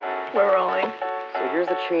We're rolling. So here's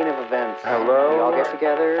the chain of events. Hello? We all get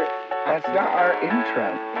together. That's not our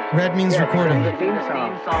intro. Red means recording. The theme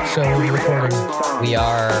song. So we're recording. We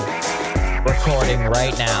are recording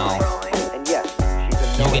right now. And yes,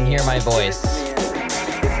 she's You can hear my voice.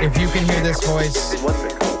 If you can hear this voice,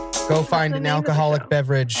 go find an alcoholic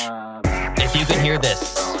beverage. If you can hear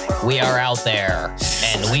this, we are out there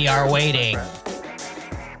and we are waiting.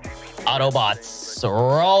 Autobots,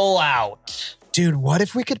 roll out. Dude, what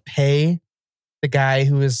if we could pay the guy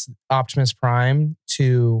who is Optimus Prime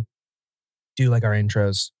to do like our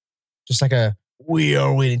intros? Just like a, we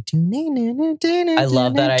are waiting. I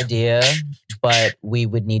love that idea, but we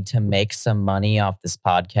would need to make some money off this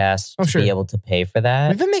podcast to be able to pay for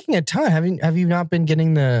that. We've been making a ton. Have you not been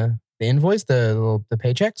getting the invoice, the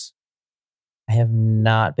paychecks? I have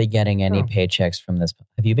not been getting any paychecks from this.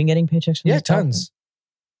 Have you been getting paychecks from this? Yeah, tons. Podcast?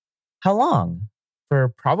 How long? For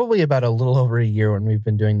probably about a little over a year when we've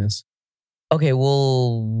been doing this. Okay,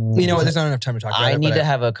 well... You know what? There's not enough time to talk about it. I need to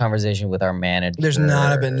have a conversation with our manager. There's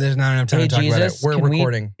not enough time to talk about it. We're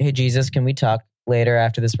recording. Hey, Jesus, can we talk later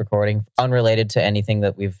after this recording? Unrelated to anything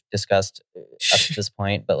that we've discussed up to this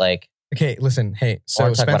point, but like... Okay, listen. Hey,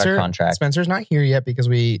 so talk about our contract. Spencer's not here yet because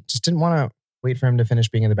we just didn't want to wait for him to finish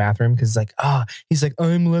being in the bathroom because he's like,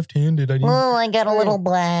 I'm left-handed. I got a little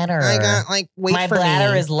bladder. I got like, wait My for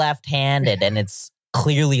bladder me. is left-handed and it's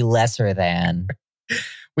clearly lesser than.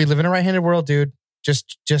 We live in a right-handed world, dude.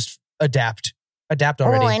 Just adapt. Adapt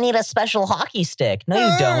already. Oh, I need a special hockey stick. No,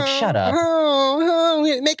 you don't. Shut up.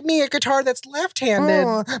 Make me a guitar that's left-handed.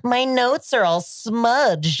 Oh, my notes are all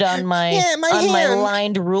smudged on my my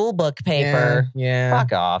lined rule book paper. Yeah.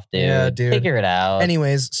 Fuck off, dude. Yeah, dude. Figure it out.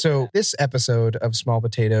 Anyways, so this episode of Small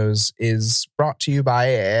Potatoes is brought to you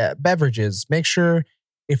by beverages. Make sure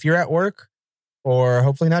if you're at work or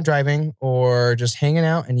hopefully not driving or just hanging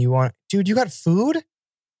out and you want... Dude, you got food?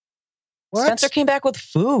 What? Spencer came back with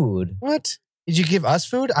food. What? Did you give us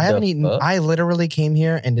food? I haven't eaten. I literally came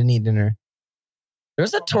here and didn't eat dinner.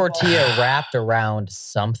 There's a tortilla wrapped around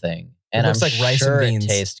something. And it looks I'm like rice sure and beans. It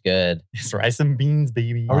tastes good. It's rice and beans,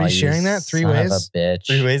 baby. Are we sharing that 3 ways? Son of a bitch.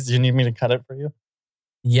 3 ways? Do you need me to cut it for you?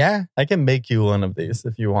 Yeah. I can make you one of these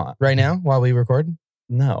if you want. Right now while we record?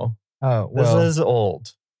 No. Oh, well. This is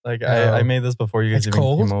old. Like I made this before you guys even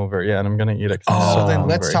came over. Yeah, and I'm going to eat it. So then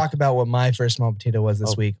let's talk about what my first small potato was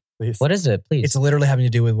this week. Please. What is it, please? It's literally having to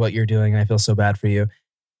do with what you're doing. And I feel so bad for you.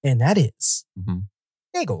 And that is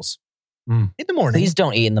bagels in the morning. Please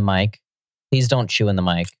don't eat in the mic. Please don't chew in the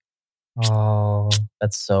mic. Oh,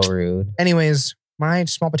 that's so rude. Anyways, my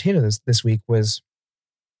small potato this week was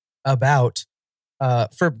about,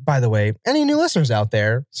 by the way, any new listeners out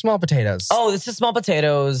there, small potatoes. Oh, this is Small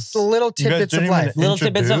Potatoes. Little tidbits of life. Little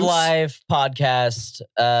tidbits of life podcast.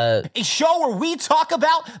 A show where we talk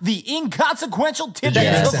about the inconsequential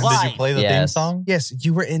tidbits of life. Did you play the theme song? Yes,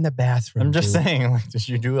 you were in the bathroom. I'm just saying, like, did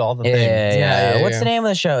you do all the things? Yeah. What's the name of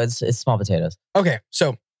the show? It's Small Potatoes. Okay,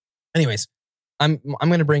 so, anyways, I'm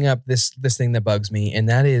going to bring up this thing that bugs me, and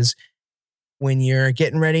that is when you're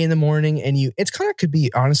getting ready in the morning and it's kind of could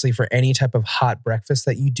be honestly for any type of hot breakfast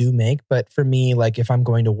that you do make. But for me, like if I'm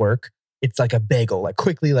going to work, it's like a bagel, like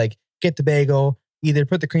quickly, like get the bagel, either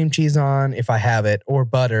put the cream cheese on if I have it or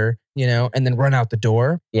butter, and then run out the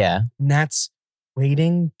door. Yeah. And that's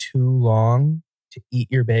waiting too long to eat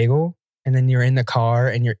your bagel. And then you're in the car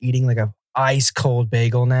and you're eating like a ice cold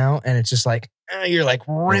bagel now. And it's just like, you're like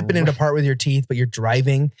ripping it apart with your teeth, but you're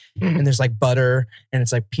driving and there's like butter and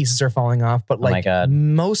it's like pieces are falling off. But like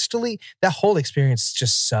mostly that whole experience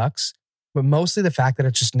just sucks. But mostly the fact that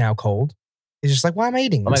it's just now cold is just like, why am I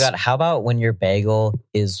eating this? Oh my God. How about when your bagel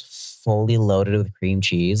is fully loaded with cream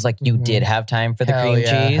cheese? Like you did have time for the cream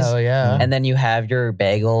cheese. Hell yeah. And then you have your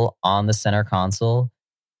bagel on the center console.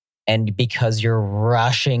 And because you're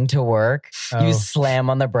rushing to work, you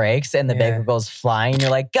slam on the brakes and the bagel goes flying.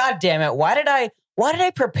 You're like, God damn it. Why did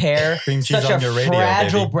I prepare such a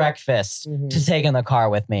fragile breakfast to take in the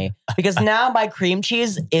car with me? Because now my cream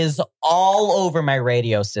cheese is all over my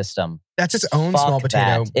radio system. That's its own small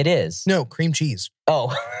potato. It is. No, cream cheese.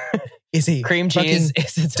 Oh. Is a cream cheese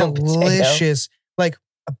is its own delicious. Like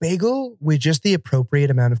a bagel with just the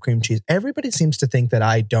appropriate amount of cream cheese. Everybody seems to think that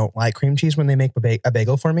I don't like cream cheese when they make a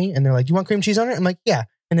bagel for me. And they're like, you want cream cheese on it? I'm like, yeah.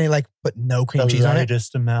 And they like put no cream cheese on it. The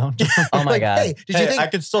lightest amount. Oh my God. Hey, did you think I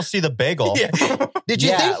could still see the bagel? Yeah. Did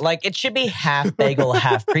you think? Like it should be half bagel,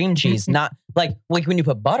 half cream cheese. Not like when you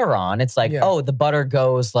put butter on, it's like, the butter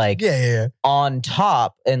goes like on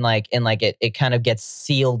top and it kind of gets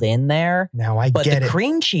sealed in there. Now I get it. But the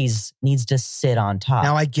cream cheese needs to sit on top.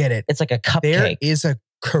 Now I get it. It's like a cupcake. There is a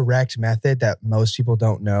correct method that most people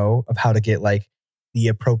don't know of how to get like the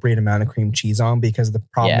appropriate amount of cream cheese on, because the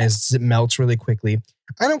problem is it melts really quickly.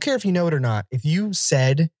 I don't care if you know it or not. If you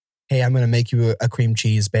said, hey, I'm going to make you a cream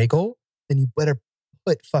cheese bagel, then you better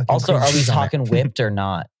put fucking Also, cream are we cheese on it. talking whipped or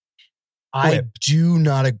not? I do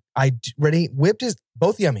not. Ready? Whipped is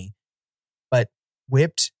both yummy, but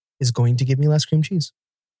whipped is going to give me less cream cheese,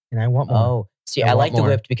 and I want more. Oh, see, I like the more.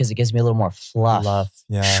 whipped because it gives me a little more fluff.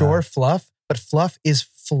 Yeah. Sure, fluff, but fluff is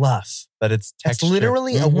fluff. But it's texture. That's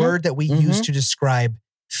literally a word that we use to describe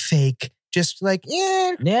fake. Just like, goof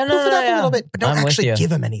it up a little bit, but don't actually give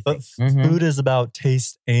them anything. But food is about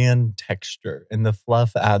taste and texture, and the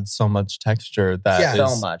fluff adds so much texture that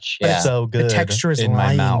so much. Yeah, so good. The texture is in my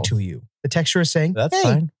lying mouth. to you. The texture is saying, That's hey,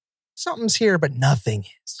 fine. something's here, but nothing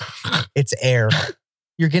is. It's air.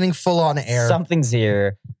 You're getting full on air. Something's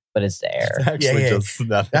here, but it's air. It's actually Yeah. just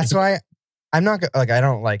nothing. That's why I'm not like I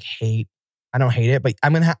don't hate it, but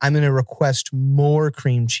I'm gonna request more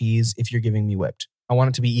cream cheese if you're giving me whipped. I want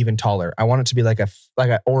it to be even taller. I want it to be like a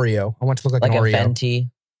Oreo. I want it to look like an a Oreo. Venti.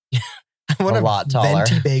 I want a lot taller.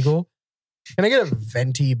 Venti bagel. Can I get a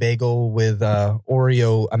Venti bagel with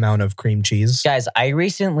Oreo amount of cream cheese? Guys, I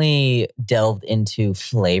recently delved into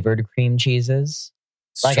flavored cream cheeses.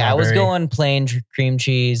 Like I was going plain cream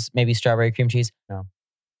cheese, maybe strawberry cream cheese. No.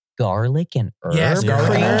 Garlic and herb Yes,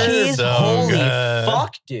 garlic cream and herb. cheese. So Holy good.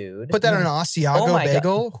 fuck, dude. Put that on an Asiago Oh my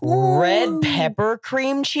bagel. God. Red Ooh. pepper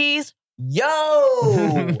cream cheese.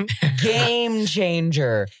 Yo! Game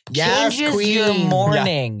changer. Yes, Changes queen. your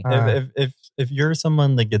morning. If you're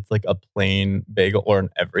someone that gets like a plain bagel or an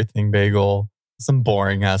everything bagel, some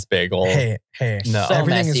boring ass bagel. Hey. No. So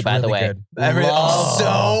Everything messy, is by the really way. good.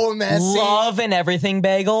 So messy. Love an everything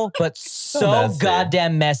bagel, but so messy.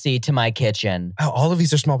 goddamn messy to my kitchen. Oh, all of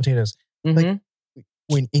these are small potatoes. Mhm.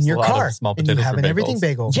 When in your a lot of car, small and you potatoes have for an everything bagels.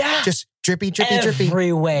 bagel. Yeah. Just drippy.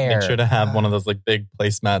 Everywhere. Make sure to have one of those like big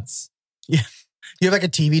placemats. You have like a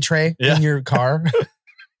TV tray Yeah. in your car.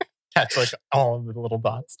 Catch like all of the little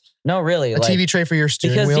dots. No, really. A TV tray for your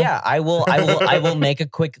steering wheel. I will make a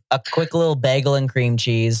quick little bagel and cream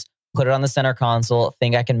cheese, put it on the center console,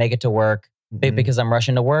 think I can make it to work. Mhm. Because I'm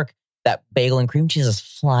rushing to work. That bagel and cream cheese is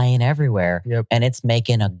flying everywhere. Yep. And it's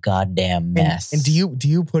making a goddamn mess. And do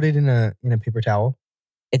you put it in a paper towel?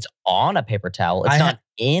 It's on a paper towel. It's I not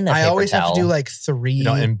in a paper towel. I always have to do like 3. You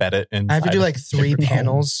don't embed it in. I have to do like 3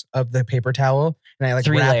 panels of the paper towel, and I like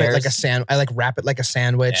 3 wrap it layers. like I like wrap it like a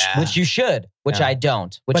sandwich. Yeah. Which you should, which Yeah. I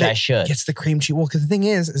don't, which But I it should. Gets the cream cheese. Well, because the thing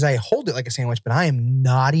is I hold it like a sandwich, but I am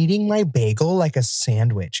not eating my bagel like a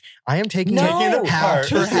sandwich. I am taking No, it half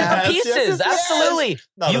two for half. pieces. Absolutely.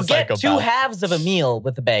 Not You a get 2 psychopath. halves of a meal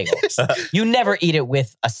with the bagel. You never eat it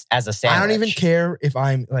with as a sandwich. I don't even care if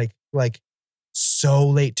I'm like so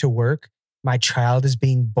late to work. My child is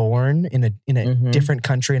being born in a Mhm. different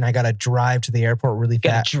country, and I gotta drive to the airport really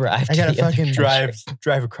Gotta fast. drive. I gotta to the other fucking country.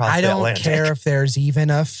 drive across. I the don't Atlantic. care if there's even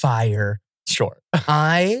a fire. Sure.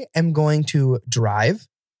 I am going to drive,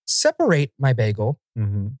 separate my bagel,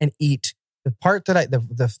 Mm-hmm. and eat the part that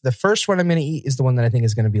the first one I'm going to eat is the one that I think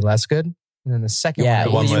is going to be less good, and then the second Yeah,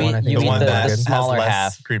 one, you I eat is the eat- one I think you is eat gonna the be that good. smaller has less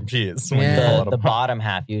half. cream cheese. Yeah. When you pull it The apart. bottom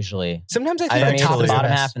half usually. Sometimes I I think For the me, top it's the is the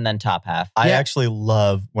bottom best. half and then top half. I Yeah. actually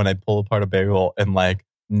love when I pull apart a bagel and like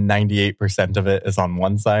 98% of it is on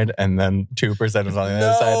one side and then 2% is on the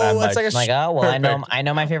other side. And I'm it's like, like a I'm like, oh well, Perfect. I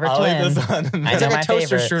know my favorite I'll eat twin. this one. I it's know like my a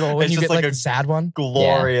toaster favorite. strudel when It's you just get like like the a sad one.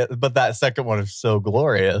 glorious, but that second one is so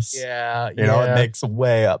glorious. Yeah, You know, it makes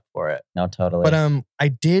way up for it. No, totally. But I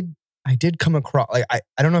did come across like I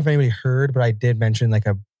don't know if anybody heard, but I did mention like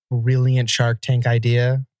a brilliant Shark Tank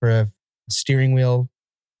idea for a steering wheel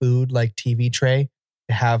food like TV tray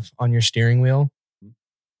to have on your steering wheel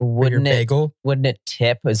for your wouldn't bagel. it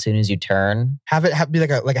tip as soon as you turn? Have it be like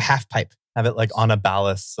a half pipe. Have it like on a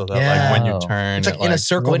ballast so that Yeah. like when you Oh. turn, It's like it, in a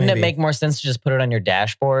circle. Wouldn't maybe. it make more sense to just put it on your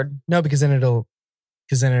dashboard? No, because then it'll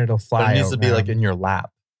fly. but it needs to be like around. in your lap.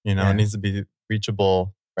 You know, Yeah. it needs to be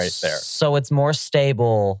reachable right there. So it's more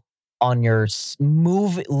stable on your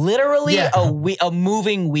literally Yeah. a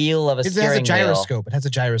moving wheel of a It has steering a wheel. gyroscope. It has a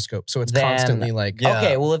gyroscope, so it's Then- constantly like Yeah.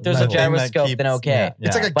 Okay, well if there's a That thing that gyroscope, then keeps- okay. yeah,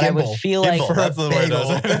 it's like a But I would gimbal. feel like Gimbal, that's the word.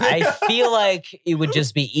 bagel. I feel like it would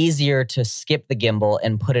just be easier to skip the gimbal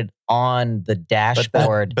and put it on the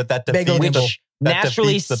dashboard, But that Bagel defeats gimbal. the, which that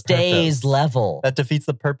naturally defeats the stays purpose. level. That defeats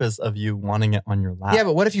the purpose of you wanting it on your lap. Yeah,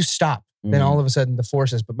 but what if you stop? Then Mm. all of a sudden the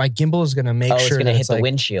forces. But my gimbal is going to make Oh, it's sure gonna that hit it's the like,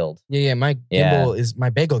 windshield. Yeah, my Yeah. gimbal is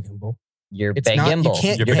my bagel gimbal. Your It's big not- you gimbal.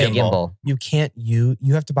 can't- Your Your big gimbal. gimbal. You can't. You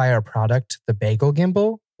have to buy our product, the bagel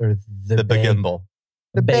gimbal or the big gimbal.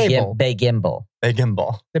 The Babel. Big gimbal. Big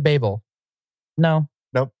gimbal. The Babel. No.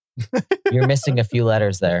 Nope. You're missing a few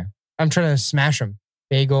letters there. I'm trying to smash them.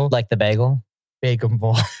 Bagel. Like the bagel? Bagel.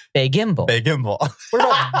 Bagimble. Bagimble. What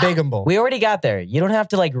about Bagel? We already got there. You don't have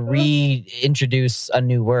to like reintroduce a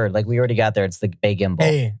new word. Like we already got there. It's the Bagimble.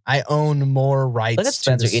 Hey, I own more rights. Look at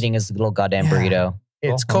Spencer to this. eating his little goddamn Yeah. burrito.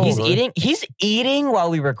 It's cold. He's eating while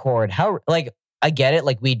we record. How like I get it,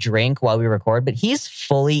 like we drink while we record, but he's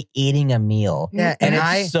fully eating a meal. Yeah, and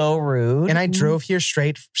and it's so rude. And I drove here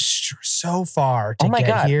so far to oh my get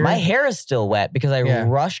God, here. my hair is still wet because I Yeah.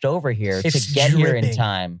 rushed over here It's to get here in dripping.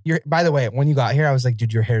 time. By the way, when you got here, I was like,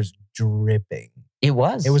 dude, your hair's dripping. It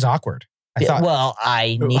was. It was awkward. I thought. Well,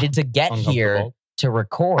 I needed to get here Uncomfortable. to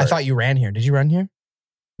record. I thought you ran here. Did you run here?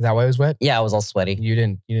 Is that why it was wet? Yeah, I was all sweaty. You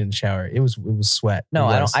didn't shower. It was sweat. No,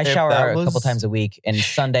 It I was. don't. I If shower that a couple was- times a week, and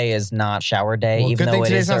Sunday is not shower day, Well, even good though thing it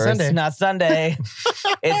today's is. not or Sunday. It's not Sunday.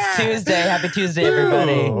 It's Tuesday. Happy Tuesday,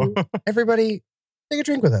 everybody. Everybody, take a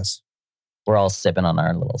drink with us. We're all sipping on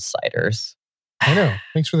our little ciders. I know.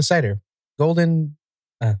 Thanks for the cider. Golden.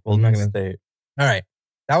 I'm not Golden gonna- State. All right.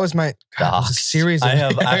 That was my God, it was a Docs. series of I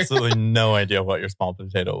have absolutely no idea what your small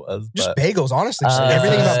potato was. just But bagels, honestly. Just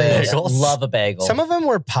everything about bagels. Love a bagel. Some of them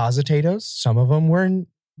were positatoes. Some of them were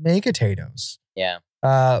negatives. yeah. is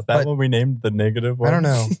that But what we named the negative one? I don't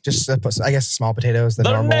know. Just I guess small potatoes, the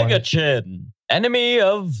normal mega one. chin, enemy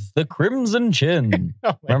of the crimson chin.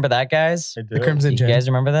 Remember that, guys? I do. The crimson You chin. guys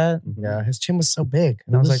remember that? Yeah, his chin was so big,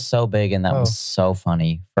 and It I was was like, so big, and that oh. was so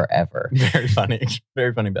funny forever. Very funny.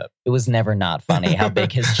 Very funny bet. It was never not funny how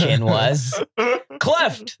big his chin was.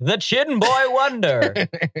 Cleft, the chin boy wonder.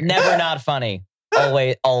 Never not funny.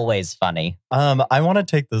 Always funny. I want to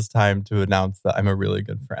take this time to announce that I'm a really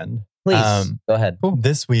good friend. Please, go ahead.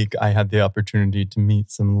 This week, I had the opportunity to meet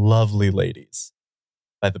some lovely ladies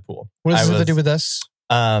by the pool. what does I this have to was- do with us?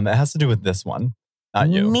 It has to do with this one, not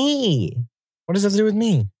you. Me. What does that have to do with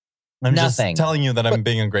me? I'm Nothing. just telling you that I'm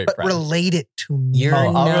being a great But friend. relate it to me. You're I'll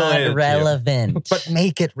relate it to not you. relevant. But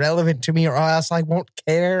make it relevant to me, or else I won't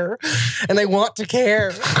care, and I want to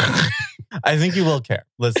care. I think you will care.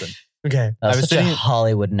 Listen, Okay, That's I was such a sitting-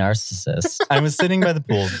 Hollywood narcissist. I was sitting by the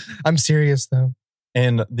pool, I'm serious though.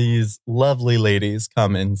 and these lovely ladies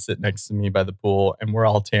come and sit next to me by the pool, and we're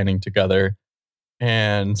all tanning together.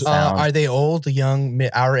 And Sound- Are they old, young,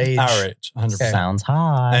 our age? our age, 100%. Okay. Sounds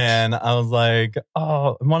hot. And I was like,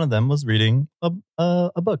 oh, one of them was reading a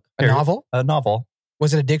book. A novel? A novel.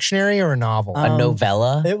 Was it a dictionary or a novel? a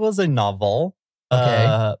novella. It was a novel. Okay.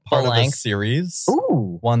 Part Full of a length? series.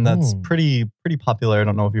 Ooh. One that's Ooh. pretty popular. I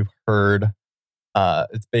don't know if you've heard.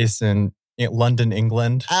 It's based in London,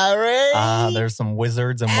 England. All right. There's some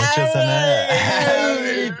wizards and witches in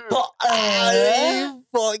it.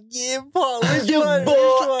 Fucking Potter,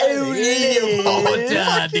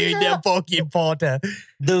 dude, the fucking Potter.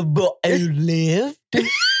 The boy lived.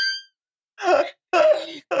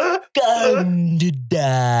 Going to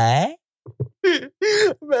die.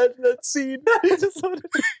 Imagine that scene.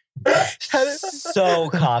 So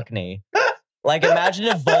cockney. Like, imagine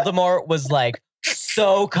if Voldemort was like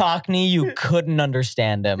so cockney you couldn't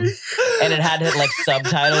understand him, and it had like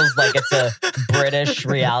subtitles like it's a British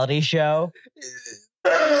reality show.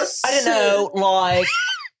 I don't know,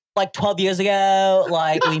 like 12 years ago,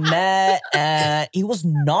 like we met, and he was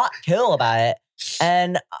not cool about it,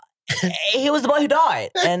 and he was the boy who died,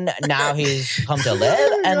 and now he's come to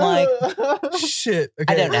live, and like Shit. I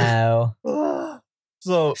Okay. don't know.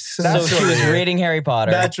 So So she was reading Harry Potter.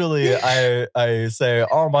 naturally, I say,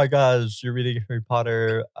 "Oh my gosh, you're reading Harry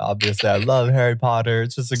Potter." Obviously, I love Harry Potter.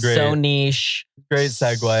 It's just a great, so niche, great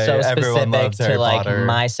segue. so Everyone specific loves Harry to like Potter.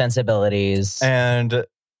 my sensibilities. and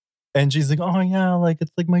she's like, "Oh yeah, like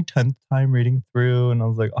it's like my 10th time reading through," and I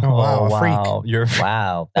was like, "Oh, Oh, wow, a freak. wow, you're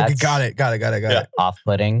Wow, Okay, that's got it. Yeah.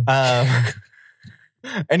 off-putting.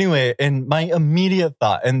 Anyway, and my immediate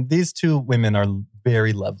thought, and these two women are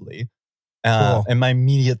very lovely. Cool. And my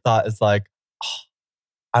immediate thought is like,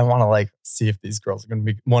 I want to like see if these girls are going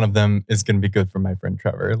to be, one of them is going to be good for my friend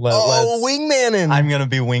Trevor. wingmanin. I'm going to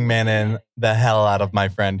be wingmaning the hell out of my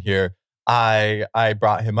friend here. I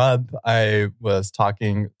brought him up. I was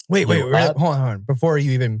talking. Wait, you up. hold on. Before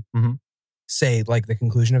you even Mhm. say like the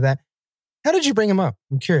conclusion of that, how did you bring him up?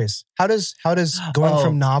 I'm curious. How does going Oh.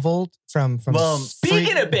 from novel from Well,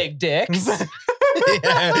 Speaking of big dicks, yeah,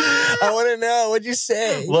 I want to know what'd you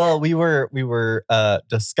say. Well, we were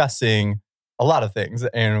discussing a lot of things,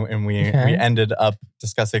 and we Okay. ended up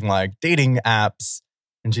discussing like dating apps.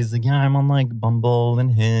 And she's like, "Yeah, I'm on like Bumble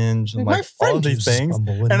and Hinge and my like friend all of these uses things."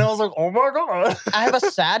 Bumble, And I was like, "Oh my god!" I have a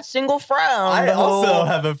sad single friend. I also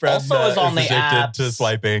have a friend also that is on the addicted apps. to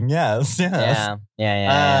swiping. Yes. Yeah.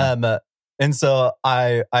 And so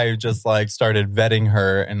I just like started vetting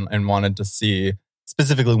her and wanted to see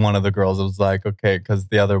specifically one of the girls. It was like, okay, because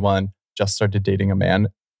the other one just started dating a man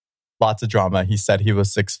lots of drama. He said he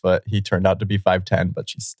was 6 foot. He turned out to be 5'10", but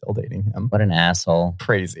she's still dating him. What an asshole.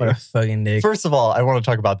 Crazy. What a fucking dick. First of all, I want to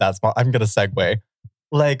talk about that. I'm going to segue.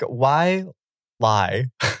 Like, why lie?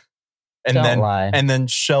 Don't lie. And then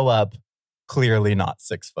show up clearly not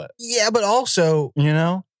 6 foot. Yeah, but also, You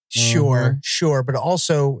know? sure. But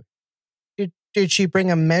also, did she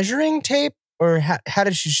bring a measuring tape? Or how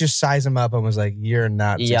did she just size him up and was like, you're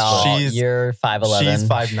not 6 foot? Y'all, She's- you're 5'11". She's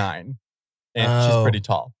 5'9". And she's pretty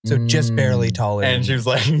tall. So just barely taller. And than she was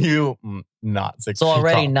like, you not 6 So feet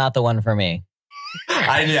already tall. not the one for me.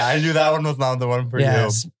 I knew that one was not the one for you.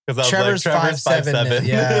 Yes. Because I was Trevor's like, Trevor's 5'7".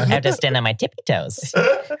 Yeah. I have to stand on my tippy toes.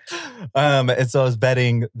 And so I was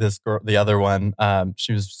betting this girl, the other one.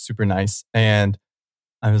 She was super nice. And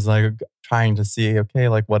I was like trying to see, okay,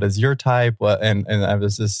 like what is your type? And I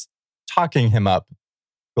was just talking him up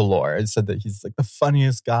galore. I said that he's like the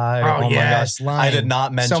funniest guy. Oh, my yes, gosh. lying. I did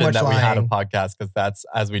not mention much that we had a lying. podcast because that's,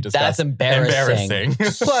 as we discussed, That's embarrassing.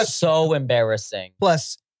 Plus- so embarrassing.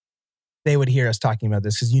 Plus, they would hear us talking about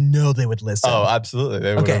this because you know they would listen. Oh, absolutely.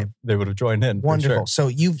 They would have joined in. Wonderful. For sure. So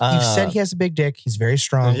you've said he has a big dick. He's very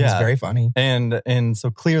strong. He's Yeah. very funny. And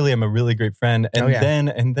so clearly I'm a really great friend. And Oh, yeah.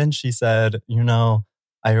 then she said,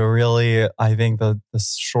 I think the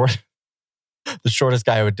shortest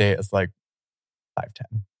guy I would date is like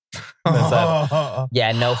 5'10".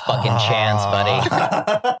 Yeah, no fucking chance,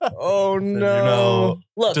 buddy. Oh no.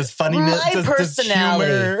 Look, just funniness, my just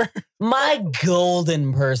personality, humor. my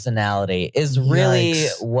golden personality is really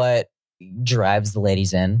Yikes. what drives the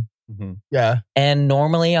ladies in. Mhm. Yeah. And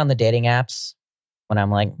normally on the dating apps, when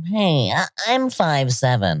I'm like, hey, I'm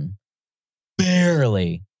 5'7",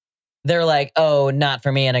 barely, they're like, oh, not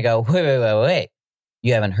for me. And I go, wait.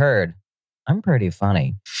 You haven't heard. I'm pretty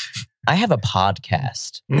funny. I have a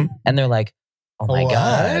podcast. And they're like, oh my What?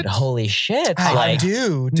 God, holy shit. I Like,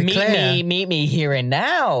 do. Declare. meet me here and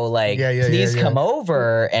now. Like, Yeah, please yeah. come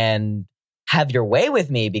over and have your way with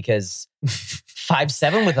me because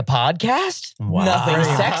 5'7" with a podcast? Wow. Nothing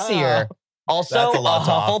Wow. sexier. Also, That's a a lot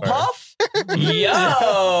to offer. Hufflepuff?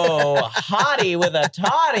 Yo, hottie with a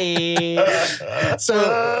toddy.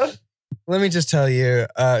 So let me just tell you,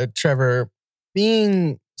 Trevor,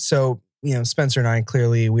 being so, Spencer and I,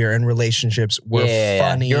 clearly we are in relationships. We're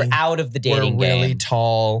funny. You're out of the dating We're really game.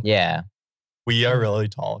 tall. Yeah. We are really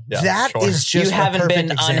tall. Yeah, That sure. is just You haven't a perfect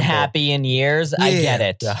been example. unhappy in years. I Yeah. get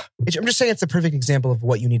it. Yeah. I'm just saying it's a perfect example of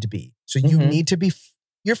what you need to be. So you Mhm. need to be,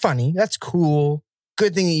 you're funny. That's cool.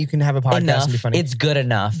 Good thing that you can have a podcast Enough. and be funny. It's good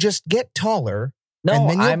enough. Just get taller. No, and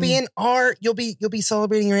then you'll I'm, be in art. You'll be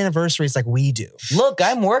celebrating your anniversaries like we do. look,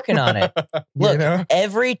 I'm working on it. Look, You know?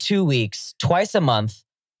 every 2 weeks, twice a month,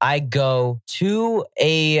 I go to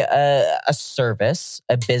a service,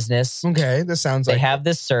 a business. Okay, this sounds They like have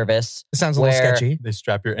this service. this sounds a little where sketchy. They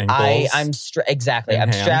strap your ankles. Exactly. And I'm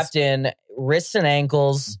hands. strapped in wrists and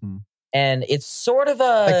ankles, Mhm. and it's sort of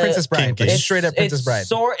a Like Princess Bride. kinky. Like It's- straight up Princess Bride.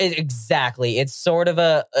 Exactly. It's sort of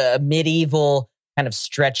a medieval kind of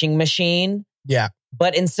stretching machine. Yeah.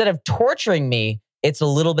 But instead of torturing me, it's a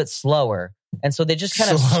little bit slower. And so they just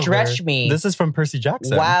kind of Slower. stretch me This is from Percy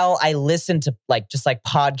Jackson. while I listen to just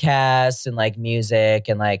podcasts and music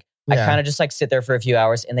and I Yeah. kind of just sit there for a few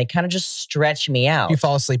hours and they kind of just stretch me out. Do you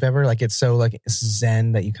fall asleep ever? Like it's so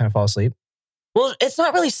zen that you kind of fall asleep? Well, it's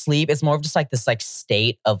not really sleep. It's more of just this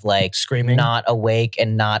state of Screaming? not awake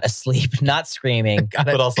and not asleep, not screaming. Got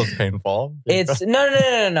it. But also it's painful. It's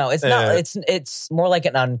no. It's not. Yeah. It's more like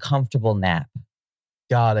an uncomfortable nap.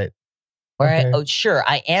 Got it. Where Okay. sure,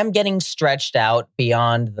 I am getting stretched out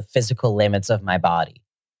beyond the physical limits of my body,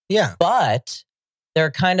 Yeah. but they're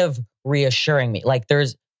kind of reassuring me. Like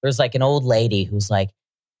there's an old lady who's like,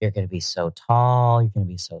 "You're going to be so tall. You're going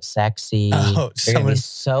to be so sexy. Oh, you're going to be someone-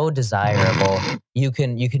 so desirable. You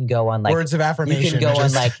can go on Words of you affirmation. can go on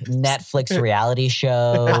just- Netflix reality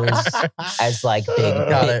shows as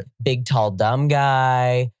Got big tall dumb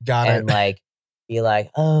guy." Got And it. be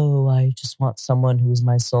like, oh, I just want someone who's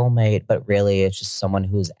my soulmate, but really it's just someone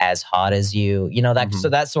who's as hot as you. Mhm. So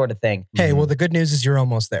that sort of thing. Hey, well, the good news is you're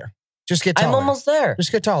almost there. Just get taller. I'm almost there.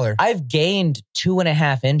 Just get taller. I've gained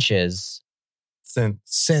 2.5 inches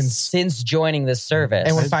since joining this service.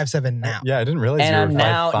 And we're 5'7" now. Yeah, I didn't realize And you I'm were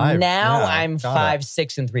 5'5". now Yeah, I'm got it.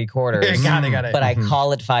 5'6" and 3/4. Got it. But I Mhm.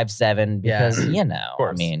 call it 5'7" because I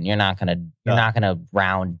course. mean, you're not gonna Yeah.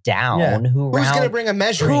 round down. Yeah. Who's Who's going to bring a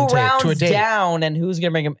measuring tape rounds to a date? down and who's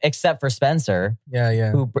gonna bring him? Except for Spencer,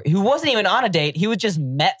 Yeah. who wasn't even on a date. He was just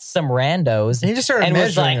met some randos And he just started and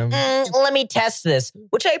was measuring like, them. let me test this,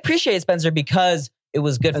 which I appreciate, Spencer, because it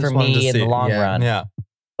was good I for just wanted me to in the see. long Yeah. run. Yeah.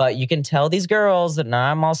 But you can tell these girls that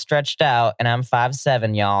now I'm all stretched out and I'm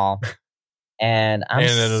 5'7", y'all. and I'm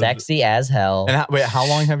And sexy as hell. And wait, how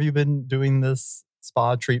long have you been doing this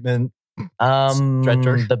spa treatment?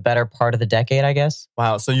 Stretcher? The better part of the decade, I guess.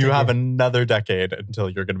 Wow. So you have another decade until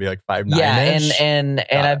you're going to be like 5'9". Yeah, and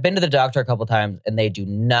I've been to the doctor a couple times, and they do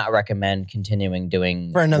not recommend continuing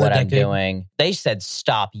doing For another what I'm decade? doing. They said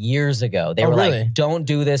stop years ago. They Oh, were really? like, "Don't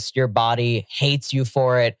do this. Your body hates you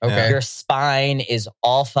for it. Okay. Your spine is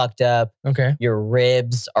all fucked up. Okay. Your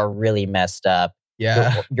ribs are really messed up.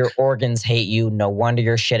 Yeah. Your organs hate you. No wonder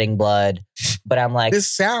you're shitting blood." But I'm like, This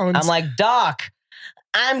sounds. I'm like, Doc,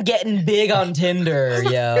 I'm getting big on Tinder,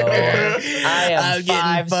 yo. I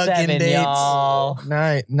am 5'7", y'all.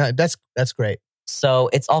 No, that's great. So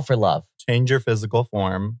it's all for love. Change your physical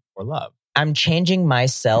form for love. I'm changing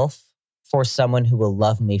myself for someone who will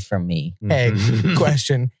love me for me. Hey, Mhm.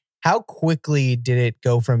 question. How quickly did it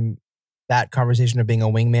go from that conversation of being a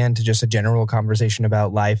wingman to just a general conversation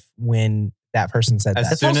about life when that person said As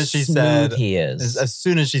that? soon as she said, he is. as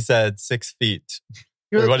soon as she said 6 feet,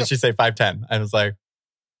 You're what like, did she say? 5'10". I was like,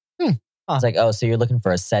 It's like, oh, so you're looking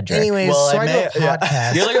for a Cedric. anyways, Well, so I I do a may- yeah.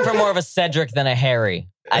 podcast. You're looking for more of a Cedric than a Harry.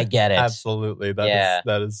 I get it. absolutely. Yeah.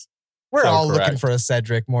 That is We're so all correct. looking for a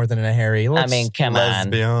Cedric more than a Harry. I Let's- mean, come on.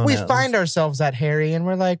 lesbian. we find ourselves at Harry and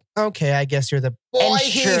we're like, okay, I guess you're the boy And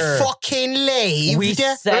he sure, fucking leaved.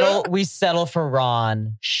 We settle for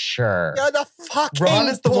Ron. Sure. You're the fucking Ron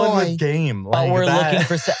is the boy. one with game. But Like we're that.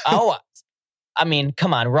 looking for... I mean,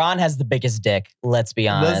 come on. Ron has the biggest dick. Let's be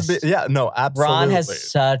honest. Yeah, no, absolutely. Ron has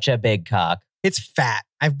such a big cock. It's fat.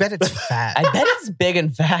 I bet it's fat. I bet it's big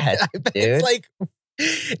and fat, I bet dude. it's like,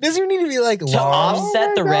 it doesn't even need to be like To long.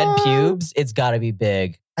 offset the red God. pubes, it's got to be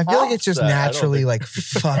big. I feel like it's just Offset, I don't naturally think- like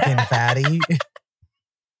fucking fatty.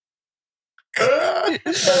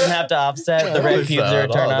 Doesn't have to offset. The red pubes are a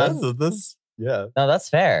turn on. Yeah. No, that's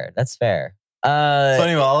fair. That's fair. So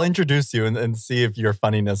anyway, I'll introduce you and see if your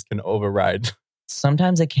funniness can override.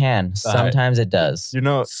 Sometimes it can. Sometimes it does. You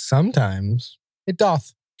know, Sometimes it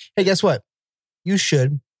doth. Hey, guess what? You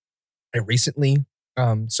should. I recently,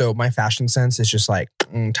 so my fashion sense is just like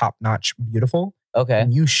top notch beautiful. Okay.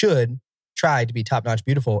 And you should try to be top notch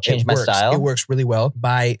beautiful. Change It my works. style? It works really well.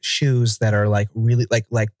 Buy shoes that are like really like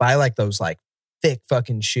buy like those like thick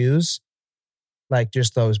fucking shoes, like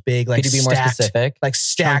just those big like Could you be more stacked, specific? like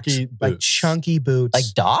stacked Chunky like boots. chunky boots,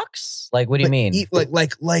 Like docks? Like, what do you mean?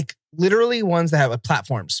 Like literally ones that have like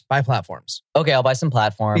platforms. Buy platforms Okay, I'll buy some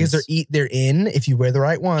platforms. because they're in if you wear the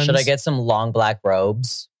right ones. Should I get some long black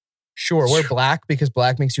robes? Sure, wear black because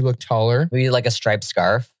black makes you look taller. Maybe like a striped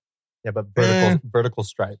scarf? yeah, but Eh. vertical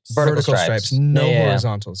stripes. Vertical stripes. no Yeah.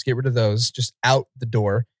 horizontals. Get rid of those, just out the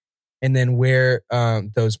door, and then wear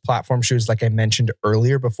those platform shoes like I mentioned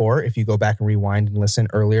earlier. Before, if you go back and rewind and listen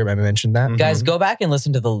earlier, I mentioned that. Mhm. Guys, go back and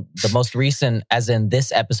listen to the most recent, as in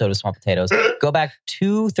this episode of Swamp Potatoes. Go back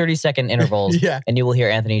 2 30-second intervals, Yeah, and you will hear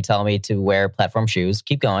Anthony tell me to wear platform shoes.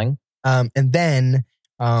 Keep going. and then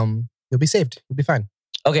you'll be saved. You'll be fine.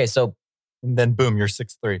 Okay, so And then boom, you're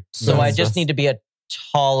 6'3". I just need to be a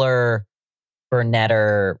taller,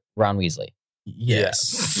 brunetter Ron Weasley.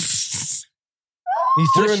 Yes. You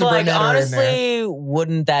threw Which, in the like, brunette in there. honestly,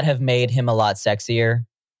 wouldn't that have made him a lot sexier?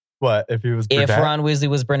 What if he was If brunette? Ron Weasley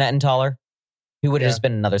was brunette and taller, he would have Yeah. just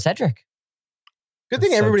been another Cedric. Good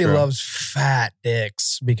thing That's so everybody true. loves fat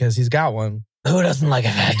dicks because he's got one. Who doesn't like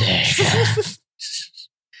a fat dick?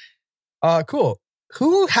 Cool.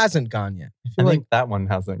 Who hasn't gone yet? I I feel like think that one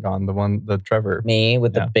hasn't gone. The Trevor. Me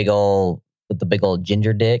with Yeah. the big old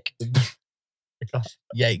ginger dick.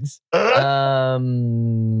 yikes.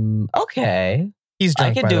 Okay. He's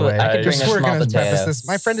drunk. I could by do the it. way. I could bring Just a we're small gonna preface potato. this.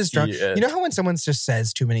 My friend is drunk. Yeah. You know how when someone just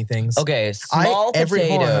says too many things? Okay. Small hold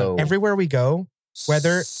potato. on. Everywhere we go,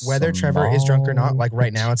 whether Trevor is drunk or not, like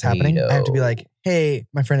right now it's happening. I have to be like, hey,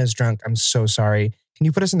 my friend is drunk. I'm so sorry. Can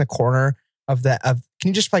you put us in the corner of that? Can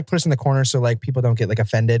you just like put us in the corner so like people don't get like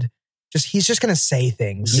offended? He's just gonna say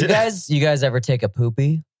things. You guys ever take a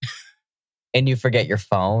poopy and you forget your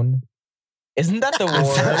phone? Isn't that the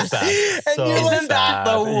worst? And So you're like, Isn't that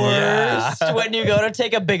the sad. worst? When you go to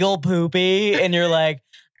take a big old poopy and you're like,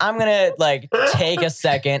 I'm gonna like take a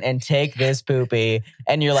second and take this poopy,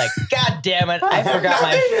 and you're like, God damn it, I forgot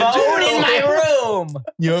my phone in my room.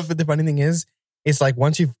 You know what the funny thing is? It's like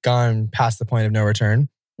once you've gone past the point of no return,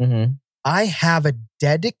 Mm-hmm. I have a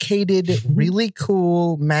dedicated, really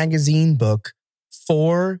cool magazine book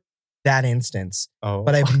for that instance. Oh,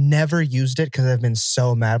 But I've never used it because I've been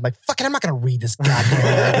so mad. I'm like, fuck it, I'm not gonna read this goddamn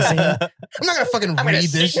magazine. I'm not gonna fucking I'm gonna read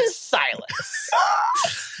this. sit in silence.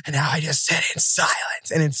 And now I just sit in silence.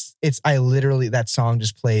 And it's I literally, that song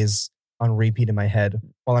just plays on repeat in my head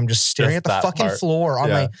while I'm just staring Just at the that fucking part. floor on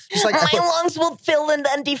my, just like, My lungs will fill and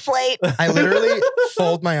then deflate. I literally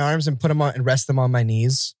fold my arms and put them on and rest them on my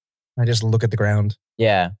knees. I just look at the ground.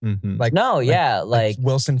 Yeah. Mhm. Like, No, yeah. like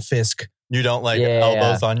Wilson Fisk. You don't like Yeah,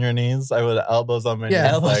 elbows on your knees? I would elbows on my Yeah.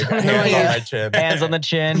 knees, Elbows like on hands your on knees. my chin. Hands on the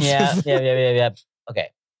chin. Yeah. Okay.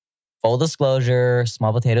 Full disclosure,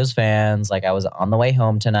 Small Potatoes fans, like I was on the way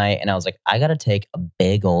home tonight and I was like, I got to take a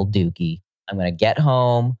big old dookie. I'm going to get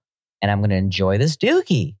home and I'm going to enjoy this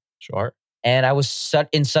dookie. Sure. And I was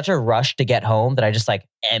in such a rush to get home that I just like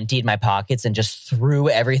emptied my pockets and just threw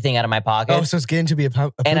everything out of my pockets. Oh, so it's getting to be a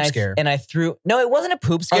poop scare. And I threw, no, it wasn't a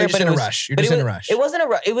poop Oh, scare, you're but just it in a was, rush. You're but just it in a was- rush. It wasn't a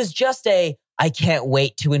rush. It was just I can't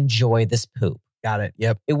wait to enjoy this poop. Got it.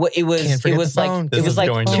 Yep. It Can't forget was the like phone. it This was is like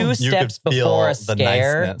going- 2 you steps could feel before a the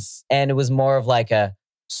scare, niceness. and it was more of like a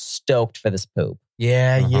stoked for this poop.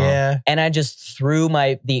 Yeah, Uh-huh. yeah. And I just threw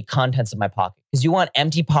the contents of my pocket because you want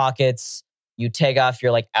empty pockets. You take off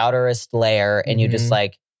your like outerest layer, and you just Mhm.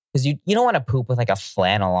 like because you don't want to poop with like a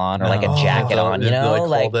flannel on or like a No. jacket on. You know,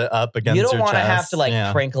 like hold it up against you don't your want to have chest. to like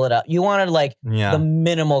yeah. crinkle it up. You wanted like Yeah. the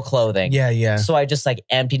minimal clothing. Yeah, yeah. So I just like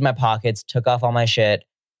emptied my pockets, took off all my shit,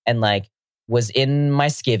 and like was in my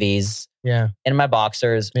skivvies, Yeah. in my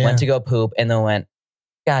boxers, Yeah. went to go poop, and then went,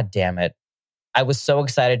 God damn it. I was so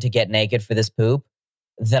excited to get naked for this poop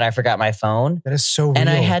that I forgot my phone. That is so real. And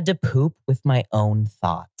I had to poop with my own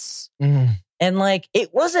thoughts. Mm. And like,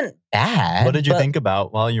 it wasn't bad. What did you but think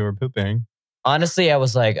about while you were pooping? Honestly, I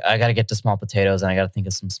was like, I got to get to Small Potatoes and I got to think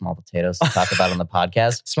of some small potatoes to talk about on the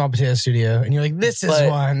podcast. Small Potato Studio. And you're like, this is But-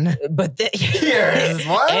 one. But Here's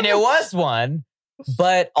one. And it was one.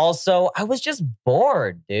 But also, I was just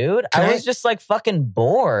bored, dude. Can I I- was just like fucking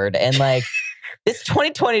bored. And like, it's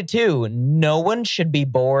 2022. No one should be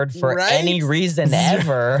bored for Right? any reason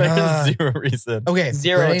ever. There's zero reason Okay.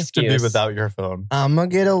 Zero ready? to be excuse. without your phone. I'm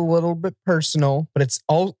going to get a little bit personal, but it's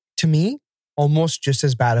all, to me, almost just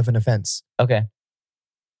as bad of an offense. Okay.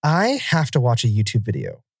 I have to watch a YouTube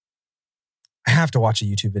video. I have to watch a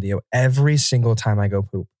YouTube video every single time I go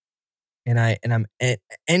poop. And I'm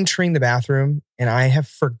entering the bathroom and I have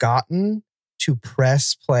forgotten to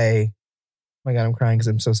press play. Oh my God, I'm crying because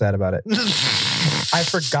I'm so sad about it. I've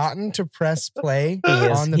forgotten to press play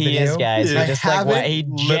on the He video. is, guys. He I just like haven't- he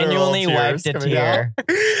literal genuinely tears wiped a coming out.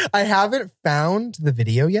 tear. I haven't found the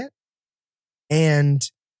video yet. And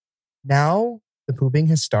now the pooping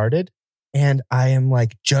has started. And I am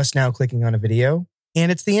like just now clicking on a video.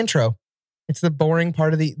 And it's the intro. It's the boring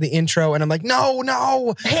part of the intro. And I'm like,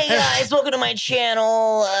 no. Hey guys, welcome to my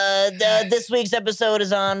channel. This week's episode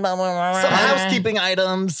is on Some housekeeping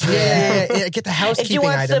items. Yeah. Get the housekeeping If you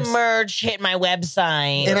want items. some merch, hit my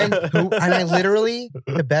website. and I literally,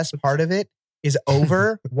 the best part of it is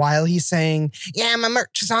over while he's saying, yeah, my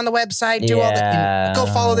merch is on the website. Do all that. And go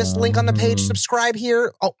follow this link on the page. Subscribe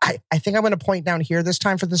here. Oh, I think I'm going to point down here this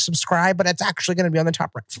time for the subscribe, but it's actually going to be on the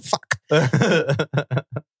top right. Fuck.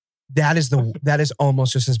 That is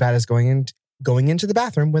almost just as bad as going into the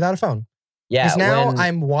bathroom without a phone. Yeah, Because now when-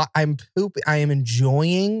 I am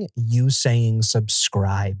enjoying you saying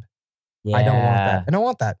subscribe. I don't want that. I don't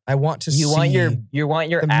want that. I want to You see. want your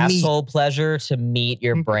the meat. asshole pleasure to meet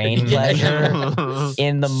your brain pleasure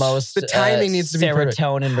in the most The timing needs to be perfect.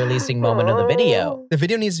 serotonin releasing moment of the video. The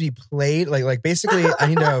video needs to be played. Like basically, I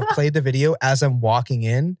need to have played the video as I'm walking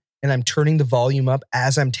in, and I'm turning the volume up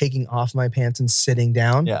as I'm taking off my pants and sitting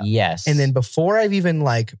down. Yeah. Yes. And then before I've even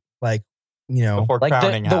Before Like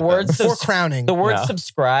crowning the happens. words before crowning, the word Yeah.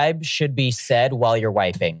 subscribe should be said while you're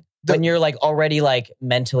wiping. When you're like already like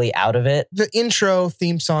mentally out of it. the intro,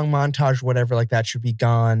 theme song, montage, whatever like that should be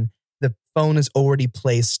gone. The phone is already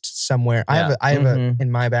placed somewhere. Yeah. I have Mhm.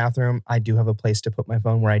 in my bathroom. I do have a place to put my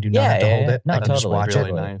phone where I do not Yeah, have to yeah, hold yeah. it. No, I can just totally, watch really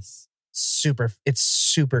it. nice. It's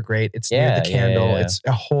super great. It's Yeah, near the yeah, candle. yeah. It's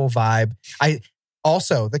a whole vibe.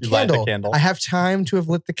 Also the You light the candle. candle. I have time to have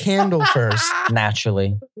lit the candle first.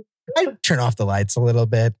 Naturally. I turn off the lights a little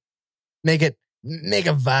bit. Make a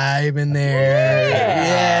vibe in there.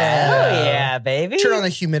 Oh yeah, baby. Turn on the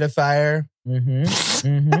humidifier. Mm-hmm.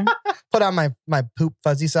 Mm-hmm. Put on my poop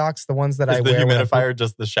fuzzy socks, the ones that Is I the wear. when I poop. humidifier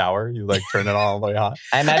just the shower? You like turn it all the way hot.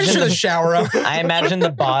 I I just imagine turn the shower up. I imagine the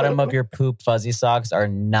bottom of your poop fuzzy socks are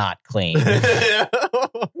not clean.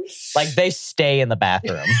 Like they stay in the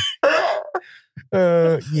bathroom.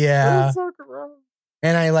 Yeah. so gross.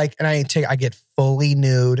 And I get fully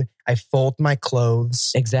nude. I fold my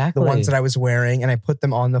clothes, Exactly. the ones that I was wearing, and I put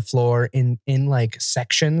them on the floor in like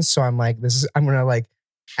sections. So I'm like, I'm gonna like,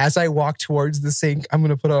 as I walk towards the sink, I'm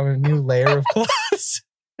gonna put on a new layer of clothes.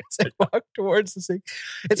 As I walk towards the sink,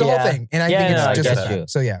 it's a whole Yeah. thing, and I Yeah, think no, I it's just get that. you.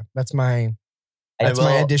 So yeah, that's my I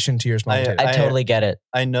addition to your small I- potato. I totally get it.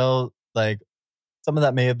 I know like some of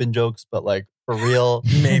that may have been jokes, but like for real,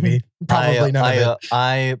 Maybe. Probably none of it.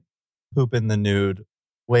 I poop in the nude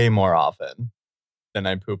way more often than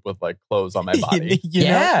I poop with like clothes on my body.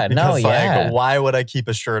 Because, like, why would I keep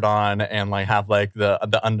a shirt on and like have like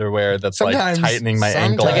the underwear that's Sometimes- like tightening my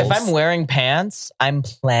ankles? Like if I'm wearing pants, I'm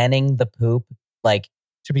planning the poop like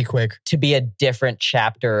To be quick. to be a different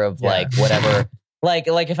chapter of like whatever. like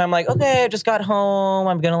if I'm like, okay, I just got home,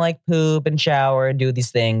 I'm gonna like poop and shower and do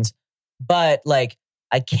these things. But like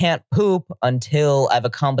I can't poop until I've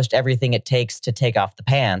accomplished everything it takes to take off the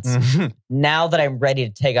pants. Now that I'm ready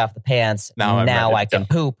to take off the pants, now I can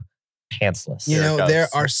poop pantsless. You know, there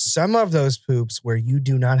are some of those poops where you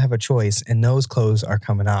do not have a choice and those clothes are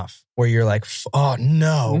coming off. Where you're like, oh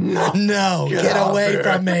no, get away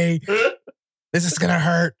from me. This is going to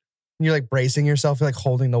hurt. And you're like bracing yourself, you're like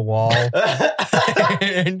holding the wall.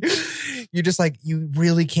 And you're just like, you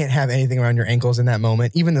really can't have anything around your ankles in that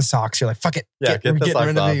moment. Even the socks, you're like, fuck it. Get the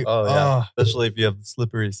socks off. Especially if you have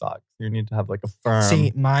slippery socks. You need to have like a firm.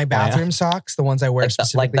 See, my bathroom socks, the ones I wear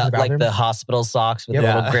specifically in the bathroom. Like the hospital socks with the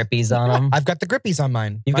little grippies on them. I've got the grippies on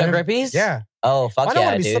mine. You've got grippies? Yeah. Oh, fuck yeah, I don't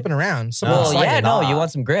want to be dude. slipping around. You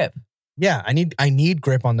want some grip. Yeah, I need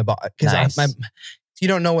grip on the body. Because you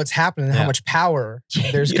don't know what's happening, how much power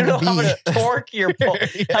there's going to be. How much torque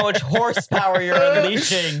how much horsepower you're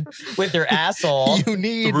unleashing with your asshole. You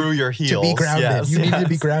need through your heels to be grounded. You need to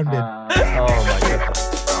be grounded. Oh my goodness.